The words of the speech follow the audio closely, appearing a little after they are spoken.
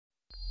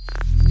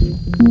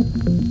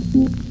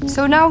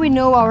So now we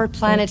know our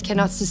planet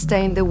cannot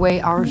sustain the way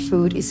our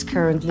food is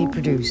currently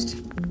produced.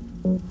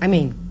 I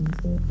mean,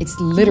 it's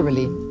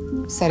literally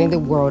setting the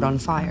world on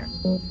fire.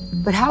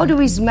 But how do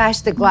we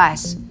smash the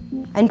glass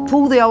and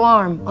pull the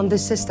alarm on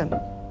this system?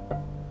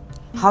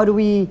 How do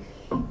we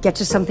get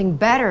to something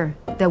better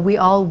that we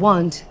all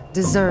want,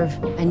 deserve,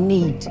 and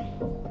need?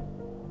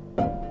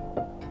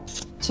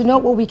 To know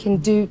what we can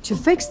do to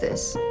fix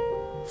this,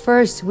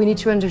 first we need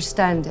to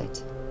understand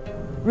it.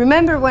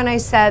 Remember when I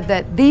said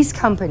that these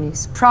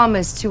companies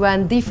promised to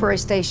end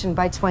deforestation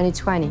by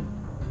 2020?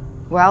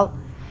 Well,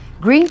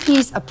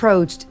 Greenpeace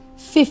approached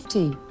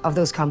 50 of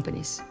those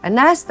companies and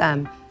asked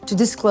them to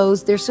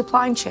disclose their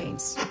supply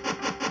chains.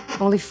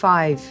 Only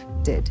 5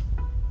 did.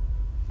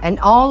 And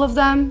all of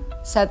them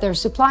said their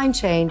supply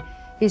chain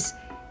is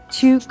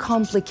too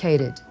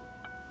complicated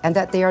and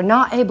that they are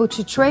not able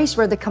to trace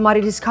where the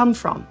commodities come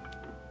from.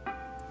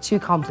 Too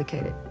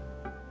complicated.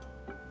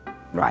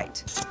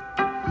 Right.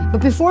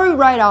 But before we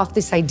write off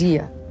this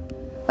idea,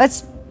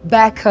 let's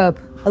back up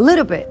a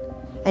little bit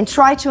and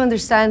try to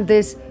understand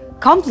this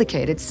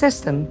complicated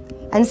system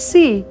and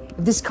see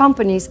if these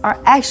companies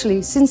are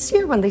actually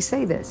sincere when they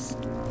say this.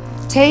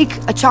 Take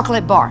a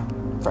chocolate bar,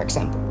 for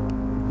example.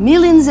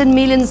 Millions and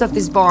millions of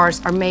these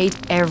bars are made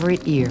every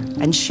year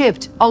and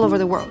shipped all over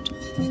the world.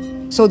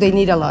 So they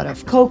need a lot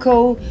of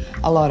cocoa,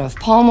 a lot of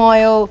palm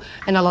oil,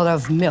 and a lot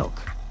of milk.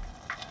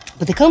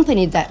 But the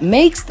company that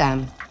makes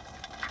them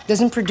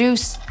doesn't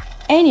produce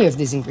any of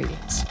these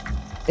ingredients.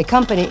 The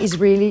company is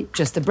really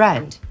just a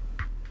brand.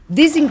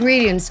 These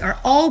ingredients are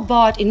all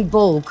bought in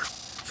bulk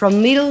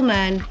from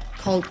middlemen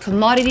called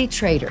commodity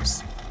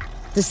traders.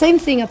 The same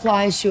thing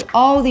applies to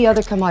all the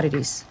other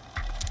commodities.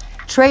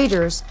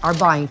 Traders are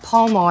buying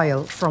palm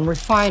oil from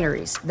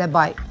refineries that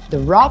buy the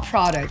raw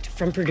product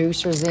from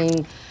producers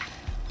in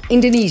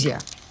Indonesia,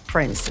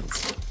 for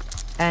instance.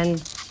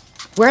 And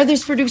where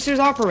these producers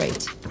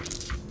operate,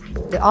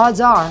 the odds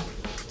are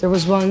there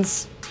was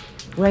once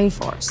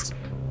rainforest.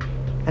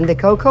 And the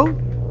cocoa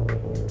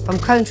from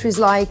countries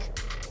like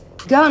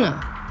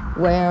Ghana,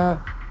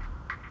 where,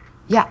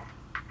 yeah,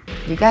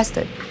 you guessed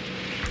it,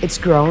 it's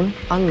grown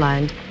on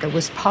land that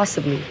was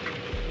possibly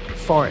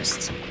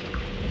forest.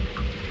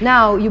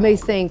 Now you may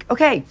think,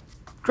 okay,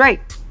 great,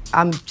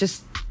 I'm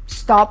just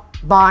stop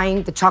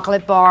buying the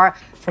chocolate bar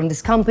from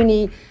this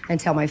company and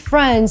tell my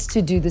friends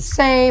to do the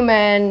same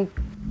and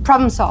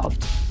problem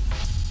solved.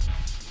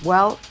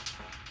 Well,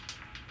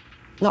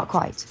 not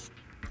quite.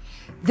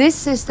 This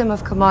system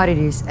of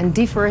commodities and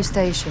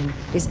deforestation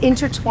is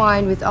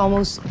intertwined with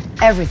almost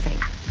everything.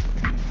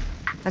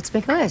 Let's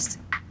make a list.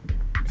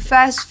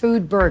 Fast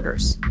food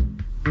burgers.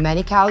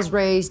 Many cows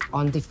raised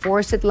on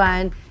deforested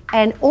land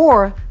and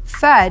or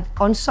fed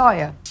on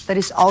soya that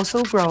is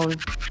also grown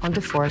on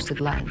deforested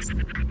lands.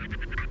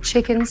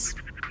 Chickens,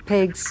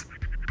 pigs,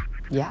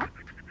 yeah,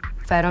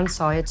 fed on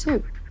soya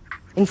too.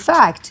 In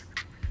fact,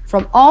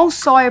 from all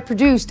soya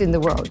produced in the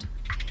world,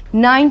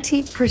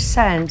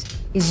 90%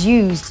 is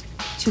used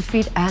to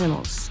feed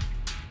animals.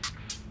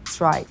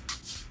 That's right.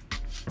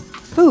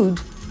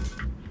 Food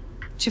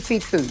to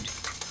feed food.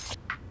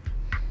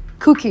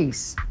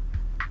 Cookies,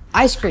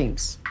 ice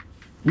creams,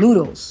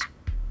 noodles,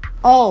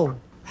 all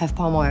have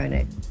palm oil in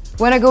it.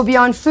 When I go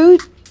beyond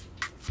food,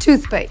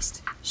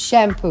 toothpaste,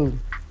 shampoo,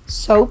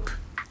 soap,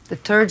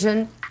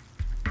 detergent,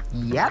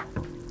 yep,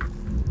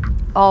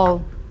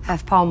 all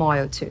have palm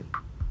oil too.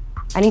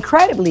 And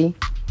incredibly,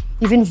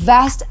 even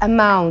vast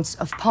amounts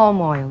of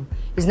palm oil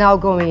is now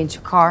going into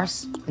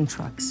cars and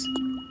trucks.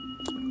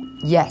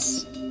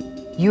 Yes,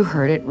 you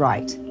heard it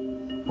right.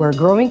 We're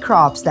growing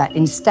crops that,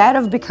 instead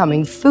of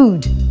becoming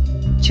food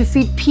to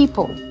feed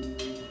people,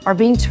 are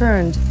being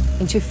turned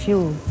into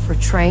fuel for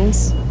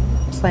trains,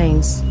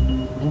 planes,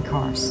 and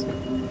cars.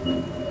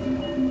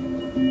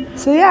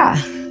 So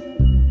yeah,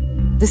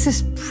 this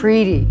is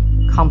pretty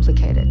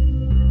complicated.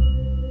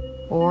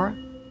 Or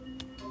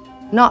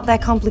not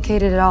that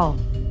complicated at all.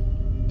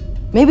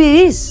 Maybe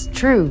it is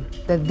true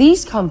that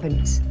these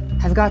companies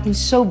have gotten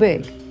so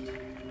big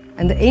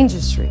and the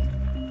industry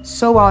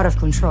so out of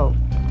control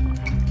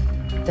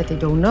that they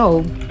don't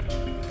know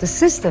the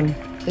system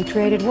they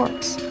created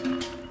works.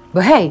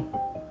 But hey,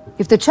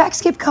 if the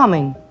checks keep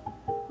coming,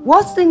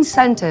 what's the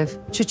incentive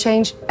to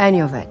change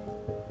any of it?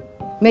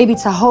 Maybe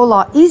it's a whole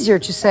lot easier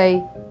to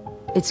say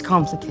it's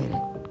complicated.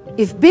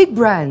 If big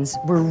brands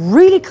were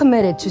really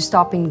committed to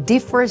stopping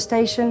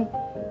deforestation,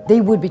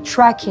 they would be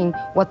tracking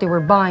what they were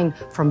buying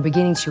from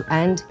beginning to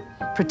end,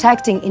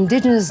 protecting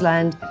indigenous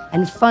land,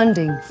 and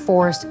funding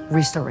forest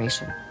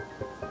restoration.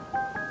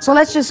 So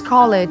let's just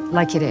call it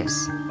like it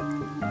is.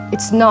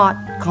 It's not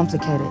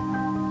complicated.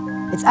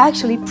 It's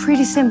actually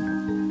pretty simple.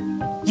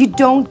 You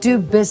don't do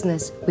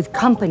business with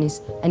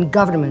companies and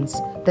governments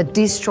that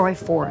destroy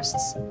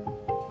forests.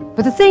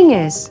 But the thing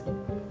is,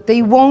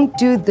 they won't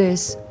do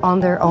this on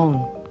their own.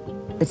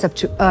 It's up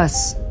to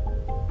us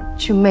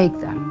to make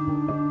them.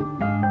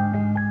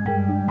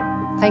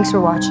 Thanks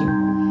for watching.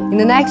 In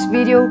the next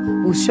video,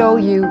 we'll show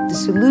you the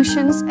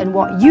solutions and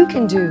what you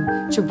can do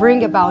to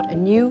bring about a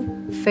new,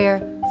 fair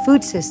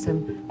food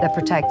system that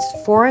protects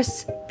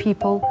forests,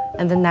 people,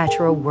 and the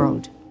natural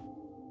world.